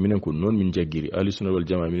wonde kadi minen ko noon min jaggiri ahli sunna wal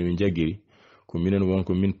jamaa minen min jaggiri ko minen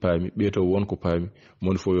wonko min paami ɓeeto wonko paami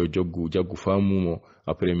moni fo yo jaggu faamumo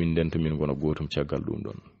après min ndenta min gona gotum caggal ɗum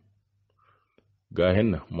ɗon ga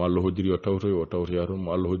henna mo Allah hoddiri o tawtoya toon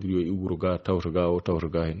mo Allah hoddiri o iwro ga tawta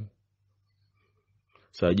ga hen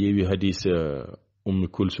sa ƴeewi hadis ummi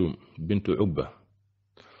kulsum bintu ubba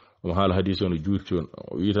omo haala hadis o no juurti on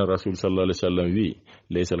o wi tan rasul sallallahu alaihi wasallam wi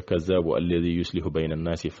laysa al-kazzabu alladhi yuslihu bayna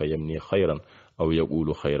an-nasi fayamni khayran aw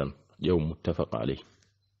yaqulu khayran ƴeew muttafaq alayh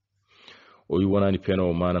o wi wonani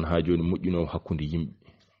penowo manan ha joni moƴƴino hakkunde yimɓe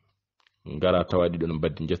ngara tawa ɗiɗo no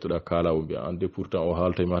baddi jettoɗa kaalawo mbiya ande pourtant o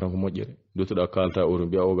haalta ma tan ko moƴƴere dottoɗa kalta o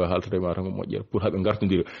mbiya o ga haalta ma tan ko moƴƴere pour haɓe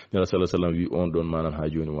gartodira nela sallah sallam wi on ɗon manan ha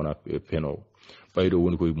joni wona penowo ɓayɗo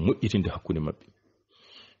woni koye moƴƴitinde hakkunde maɓɓe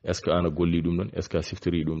est ce que ana golli ɗum ɗon est ce que a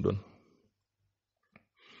siftori ɗum ɗon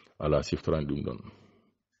ala siftorani ɗum ɗon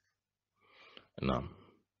nam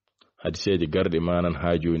hadiseje garɗe manan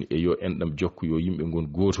ha joni e yo enɗam jokku yo yimɓe gon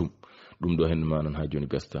gotum ɗum ɗo hen manan ha joni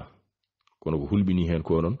gasta kono ko hulɓini hen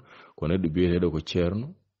ko noon ko neɗɗo biyeteɗo ko ceerno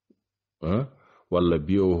walla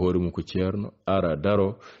biyo hoore mum ko ceerno ara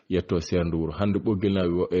daro yetto serndu wuro hande ɓoggel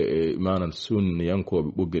naɓe manan sunni yankoɓe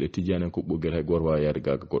ɓoggel e tijani en ko ɓoggel hay goto wawa yaade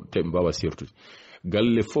gaga goɗɗo te ɓe mbawa sertude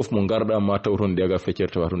galle fof mo garɗa ma taw toon ndega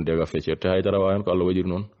feccere tawa toon ndega feccere te haydara wawa hen ko Allah waɗiri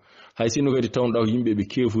noon hay sinno kadi tawnoɗa ko yimɓe ɓe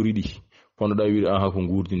keforiɗi ponnoɗa wiide aha ko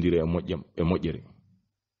gurdidiri e moƴƴam e moƴƴere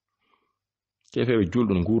kefeɓe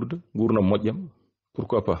julɗon gurdam moƴƴam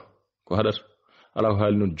pourquoi pas ko haɗata ala ko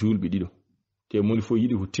haali noon julɓe ɗiɗo te moni fof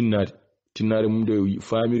yiɗi ko tinnade mum de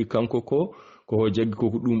famiri kanko ko jaggi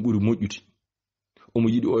koko ɗum ɓuri moƴƴude omo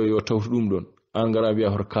yiɗi o yo tawta ɗum ɗon an gara wiya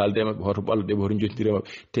hoto kalde maɓɓe hoto ɓalloɗeɓe hoto jottodiri maɓɓe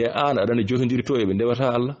te an aɗana jotodiri to eɓe ndewata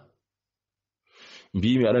Allah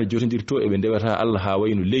mbimi aɗana jotodiri to eɓe ndewata Allah ha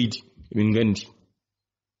wayno leydi min gandi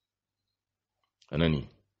anani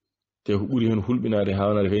te ko ɓuri hen hulɓinade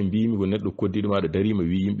hawnade kay mbimi ko neɗɗo koddiɗo maɗa darima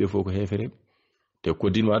wi yimɓe fof ko hefereɓe te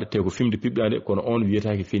koddiɗo maɗa te ko fimde piɓɗade kono on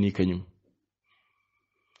wiyatake feni kañum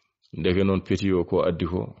ndeke noon peti o ko addi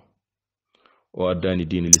ko o addani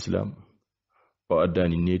diine l'islam o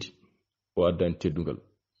addani needi o addani teddugal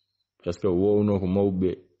par ce que wowno ko mawɓe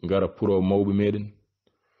ngara puro mawɓe meɗen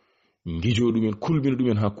gijo ɗumen kulbina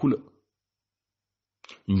ɗumen ha kula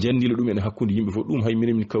jandila ɗumen e hakkude yimɓe fof ɗum hay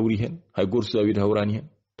minen min kawri hen hay goto so wiide hawrani hen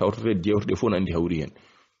tawtorede jewteɗe fof no andi hawri hen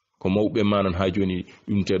ko mawɓe manan ha joni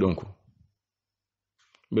ɗumteɗon ko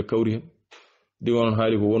ɓe kawri hen de wonon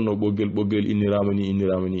haali ko wonno ɓoggel innirama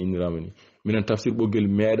ni minen tafsir ɓoggel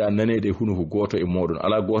meeɗa nanede e huno ko goto e moɗon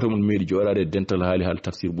ala goto mon meeɗi joɗade e dental haali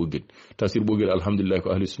tafsir ɓoggel alhamdulillah ko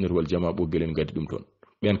ahli sunnati wal jamaa ɓoggel en gaddi ɗum toon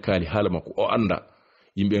ɓen kaali haala makko o anda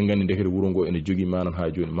yimɓe gandi ndekete wuro ngo ene jogui manan ha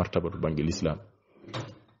joni martaba to banggue l'islam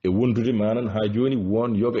e wondude manan ha joni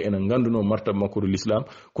won yoga ene ganduno martaba makko to l'islam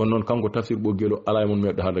kono noon kanko tafsir ɓoggel o ala e mon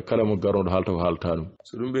meɗɗo haalde kala mo garoɗo haalta ko haalta ɗum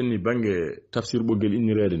so ɗum ɓenni banggue tafsir ɓoggel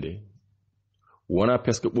innirede nde wona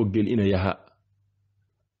presque ɓoggel ina yaha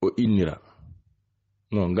o innira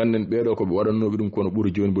non ganden ɓeɗo ko ɓe waɗannoɓe ɗum kono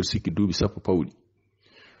ɓuuri joni mboɗo sikki duuɓi sappo pawɗi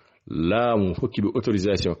laamu hokkiɓe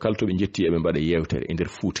autorisation kala to ɓe jetti eɓe mbaɗa yewtere e nder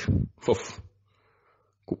Fouta fof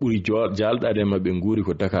ko ɓuuri jalɗade mabɓe guuri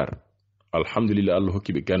ko Dakar alhamdulillah Allah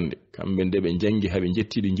hokkiɓe gande kamɓe nde ɓe jangi haɓe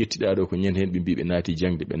jettiɗa ɗo ko ñande hen ɓe mbi ɓe naati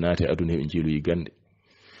jangde ɓe naati aduna heɓe jeeloyi gande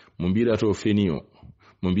mo mbiɗa to feni o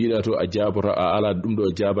mo mbiɗa to a jaabota a ala ɗum ɗo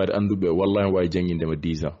jaabade anduɓe wallahi wawi jangindema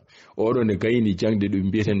 10 ans oɗo ne gayni jangde ɗo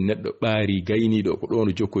mbiyeten neɗɗo ɓaari gayniɗo ko ɗo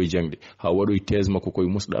no jokkoye jangde ha waɗoy thèse makko koye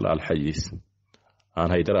musɗala al hadis an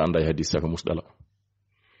haydara anda e hadis saka musɗala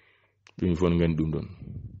ɗum fof gandi ɗum ɗon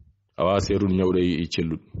a wawa seerude ñawɗo e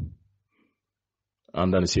celluɗo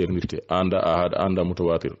anda no sernirte anda ahad anda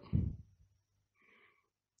mutawatir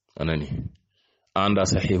anani anda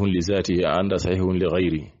sahihun li zatihi anda sahihun li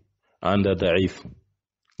ghayri anda da'if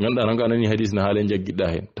ganduɗa tan ko anani hadis no haale jaggiɗɗa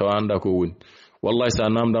hen tawa anda ko woni wallahi sa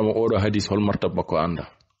namdama oɗo hadis hol martaba makko anda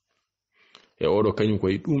e oɗo kañum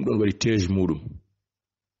koye ɗum ɗon waɗi thèse muɗum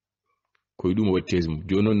koye ɗum waɗi thèse mum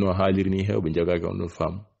joni noon no haaliri ni hewɓe jagaki on ɗon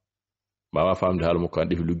faamu mbawa famde haala makko an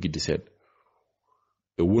ɗefi luggidde seeɗa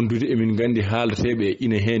e wondude emin gandi haalateɓe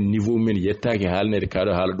ina hen niveau men yettaki haalnede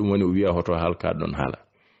kaɗo haala ɗum woni o wiya hoto haal kaɗo ɗon haala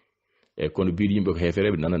e kono biɗo yimɓe ko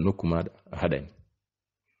hefereɓe nana nokku maɗa a haɗani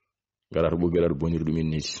gara to ɓoggel aɗa boniri ɗumen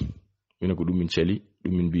neeti minen ko ɗum min cali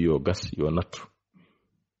ɗum min mbi yo gas yo nattu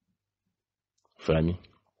faami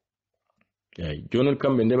eyi jonon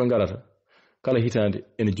kamɓe nde ɓe garata kala hitande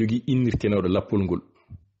ene jogui innirtenoɗo lappol ngol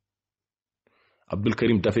Abdoul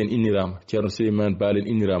Karim Dafen innirama ceerno Souleymane Balen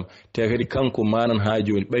innirama te kadi kanko manan ha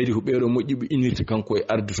joni ɓaydi ko ɓeɗo moƴƴiɓe innirte kanko e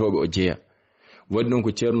arditoɓe o jeeya waɗi noon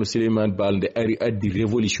ko ceerno Souleymane Bal nde ari addi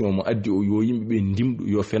révolution mo addi o yo yimɓeɓe ndimɗu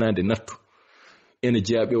yo fenade nattu ene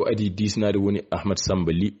jeeyaɓe o adi disnade woni Ahmad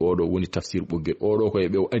Samba Ly oɗo woni tafsir ɓoggel oɗo koye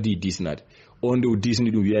ɓe o adi disnade on nde o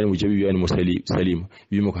disni ɗum wiyani mo jaɓi wiyani mo Salima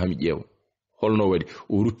wimo ko hami ƴeewa holno waɗi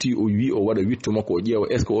o rutti o wi o waɗa witto makko o ƴeewa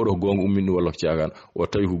est ce que oɗo ko gonga ummini walla ko cagano o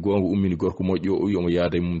tawi ko gonga ummini gorko moƴƴo o wi omo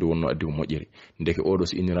yaada e mum nde wonno addi ko moƴƴere ndeke oɗo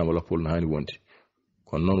so innirama lappol no hani wonde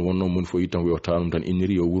kono noon wonno mun fo yittan ko yo tanum tan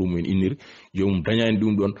inniri yo wuro mumen inniri yomum dañani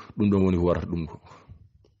ɗum ɗon woni ko warata ɗum ko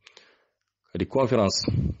kadi conférence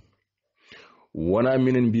wona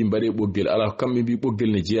minen mbi mbaɗe ɓoggel ala kamɓe mbi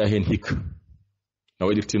ɓoggel ne jeeya hen hikka no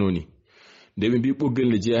waɗirteno ni nde ɓe mbi ɓoggel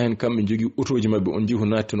ne jeeya hen kamɓe jogui autoji mabɓe on jii ko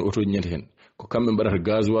nattino autoji ñande hen ko kamɓe mbaɗata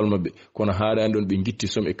gasoil mabɓe kono haɗani ɗon ɓe gitti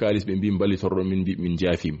som e kalis ɓe mbi ballitorɗo min mbi min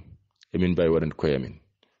jaafima emin mbawi waɗande koye amen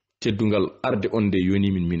teddugal arde on nde yoni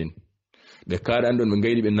minen ɓe kaɗani ɗon ɓe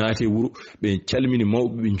gayni ɓe naate wuro ɓe calmini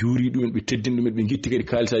mawɓe ɓe juuri ɗumen ɓe teddini ɗumen ɓe gitti kadi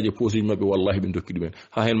kalisaji e posuji mabɓe wallahi ɓe dokki ɗumen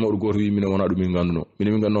ha hen mawɗo goto wi minen wona ɗum min ganduno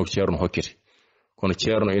minen min ganduno ko ceerno hokkete kono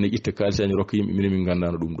ceerno ene ƴitta kalisaji rokka yimɓe minen min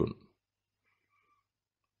gandano ɗum ɗon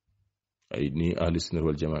ay ni ahli sunnah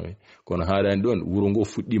wal jamaa kono haadani don wuro ngo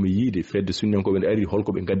fuddima yiide fedde sunnen ko be ari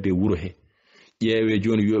holko be gadde wuro he ƴeewe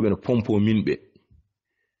joni wiyobe no pompo minbe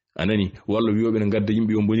anani walla wiyobe no gadde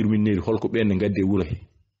yimbe yo bonir min neeri holko be ne gadde wuro he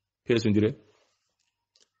heesondire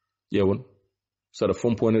ƴeewon sada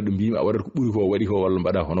fompone do biima a waɗata ko ɓuri ko waɗi ko walla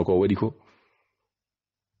mbaɗa hono ko waɗi ko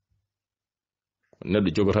neɗɗo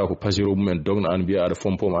jogata ko pasiro mumen dogna an biya aɗa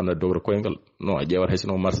fompoma anda dogra koyngal non a ƴeewat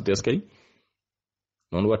haysino Mercedes kay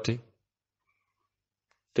non watte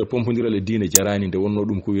te pompodirale diine jarani nde wonno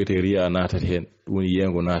ɗum ko wiyete riya natat hen ɗum woni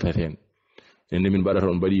yengo natat hen nde min mbaɗata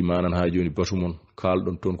on mbaɗi manan ha joni batu mon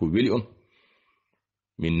kalɗon toon ko weli on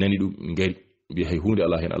min nani ɗum min gari mbiya hay hunde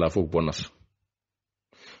ala hen ala fof ko bonnata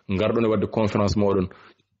garɗon e wadde conférence moɗon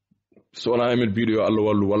so wona emen biɗo yo Allah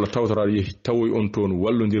wallu walla tawtara yehi tawoy on toon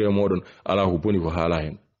wallodire moɗon ala ko boni ko haala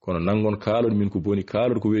hen kono nangon kaalon min ko boni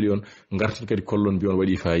kaalon ko weli on gartin kadi kollon mbiyon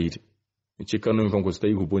waɗi fayide mi cikkannomi kanko so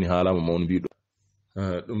tawi ko boni haalama ma on mbiɗo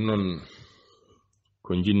ɗum noon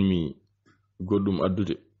ko jinmi goɗɗum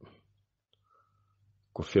addude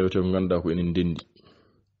ko fewte ko ganduɗa ko enen dendi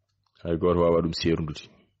hay goto wawa ɗum serdude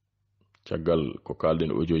caggal ko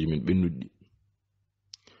kalden ojoji min ɓennuɗi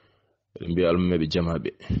mbiya almameɓe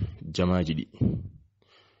jamaji ɗi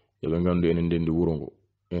yoɓe gandu enen dendi wuro ngo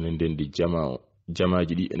enen dendi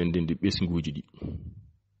jamaji ɗi enen dendi ɓesguji ɗi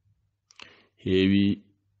heewi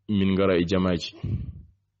min gara e jamaji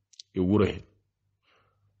e wuro he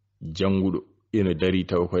janguɗo ene dari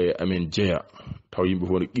taw koye amen jeeya taw yimɓe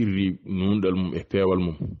fof ne qirri nunɗal mum e peewal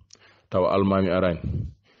mum taw almami arani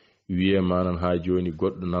wiye manan ha joni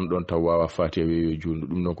goɗɗo nanɗon taw wawa faati e weeyo julɗo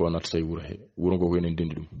ɗum ɗon ko nattata e wuro he wuro ngo ko enen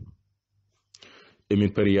dendi ɗum emin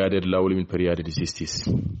pari yaadede lawol emin pari yaadede justice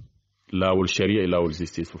lawol sharia e lawol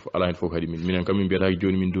justice fof ala hen fof kadi minen kam min mbiyata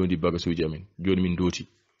joni min dondi bagasuji amen joni min dooti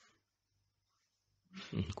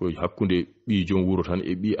ko hakkunde ɓi joom wuro tan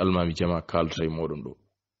e ɓi almami jama kaldata e moɗon ɗo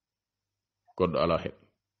goɗɗo ala hen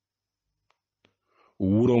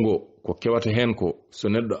wuro ngo ko kewata hen ko so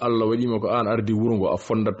neɗɗo Allah waɗima ko an ardi wuro ngo a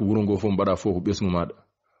fondat wuro ngo fof mbaɗa fof ko ɓesgu maɗa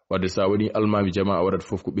wadde sa waɗi almami jama a waɗat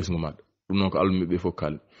fof ko ɓesgu maɗa ɗum noon ko almaɓe fof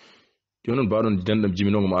kalli joni noon mbaɗon dendam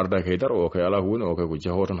jiminogo mo arda kay dar o kay ala ko woni o kay ko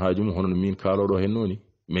jaho tan haaju mum hono no min kaloɗo hen noni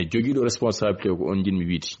mais joguiɗo responsabilité ko on jinmi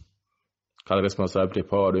wiide kala responsabilité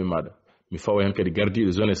pawaɗo e maɗa mi fawa hen kadi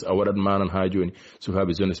gardiɗo jeunesse a waɗat manan ha joni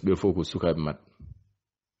sukaɓe jeunesse ɓe fof ko sukaɓe maɗa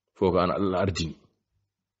fof ko an Allah ardini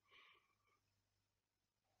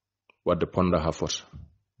wadde ponda ha fota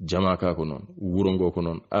jamaka ko noon wuro ngo ko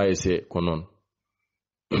noon ASC ko noon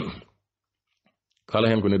kala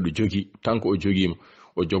hen ko neɗɗo jogui tanko o joguima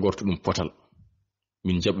o jogorto ɗum potal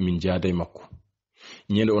min jaɓa min jaada e makko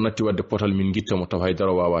ñande o natti wadde potal min gittamo taw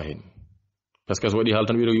haydara wawa hen par ce que so waɗi haala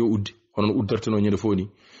tan wiyete yo udde hono no uddarteno ñande fof ni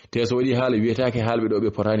te so waɗi haala wiyetake haalɓe ɗo ɓe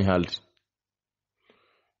potani haalde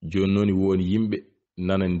joni noon woni yimɓe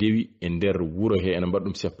nana ndewi e nder wuro he ene mbaɗa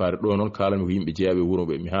ɗum séparé ɗo noon kalami ko yimɓe jeeyaɓe wuro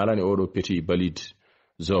ɓe mi haalani oɗo petit balide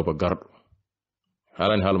zoba garɗo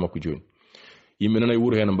haalani haala makko joni yimɓe nana e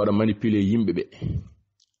wuro he ne mbaɗa manipulé yimɓe ɓe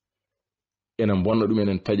enen bonna ɗum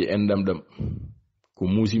enen taƴe endam ɗam ko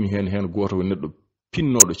musimi hen goto ko neɗɗo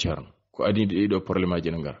pinnoɗo ceerno ko adide ɗiɗo probléme aji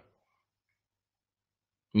ene ngara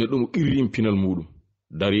neɗɗo mo qirrim pinal muɗum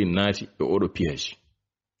dari naati e oɗo piège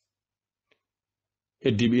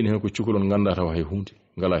heddiɓe ina hen ko cukalon ganda taw hay hunde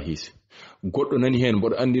ngala hiise goɗɗo nani hen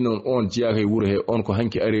mboɗo andi noon on jeyaka e wuro he on ko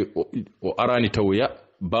hanki ari o arani taw ya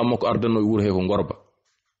bammakko ardanno e wuro he ko gorba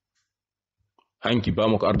hanki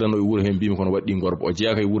bammakko ardanno e wuro he mbimi kono waɗɗi gorba o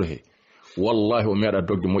jeyaka e wuro he wallahi o meeɗa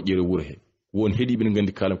dogde moƴƴere wuro he won heeɗiɓe ne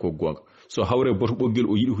gandi kalam ko gonga so hawre boto ɓoggel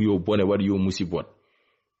o yiɗi ko yo bone waɗi yo musibe waɗ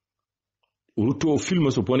o rutto o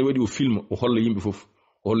filma so bone waɗi o filma o holla yimɓe fof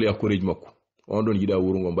o holla yakkoreji makko on ɗon yiɗa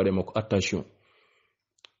wuro ngo mbaɗe makko attention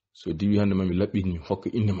so diwi hande mami laɓɓitmi hokka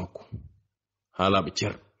inde makko haalaɓe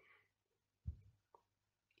cer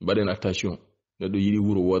mbaɗen attention neɗɗo yiɗi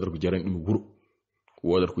wuro wodata ko jarani ɗum wuro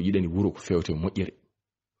wodata ko yiɗani wuro ko fewte moƴƴere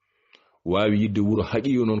wawi yidde wuro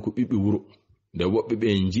haqiyo noon ko ɓiɓɓe wuro nde woɓɓe ɓe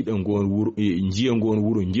jiiɗa ngon wuro jiya ngon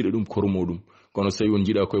wuro jiiɗa ɗum kormo ɗum kono so tawi on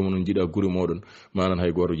jiiɗa koye mon on jiiɗa gure moɗon manan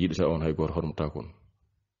hay goto jiiɗata on hay goto hormata kon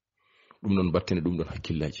ɗum ɗon battene ɗum ɗon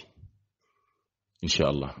hakkillaji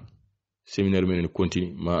inchallah séminaire men ne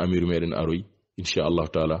continue ma amiru meɗen aroyi inchallahu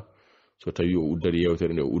taala so tawi o uddade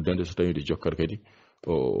yewtere nde o uddande so tawi nde jokkata kadi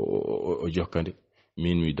o jokkande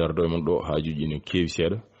min mi dardo e mon ɗo haajuji ne keewi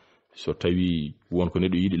seeɗa so tawi wonko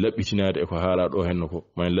neɗɗo yiɗi laɓɓitinade e ko haala ɗo henno ko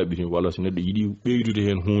ma en laɓɓitin walla so neɗɗo yiɗi ɓeydude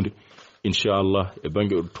hen hunde inchallah e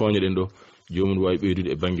banggue toñeɗen ɗo jomum wawi ɓeydude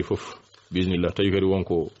e banggue foof bisimillah tawi kadi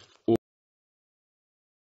wonko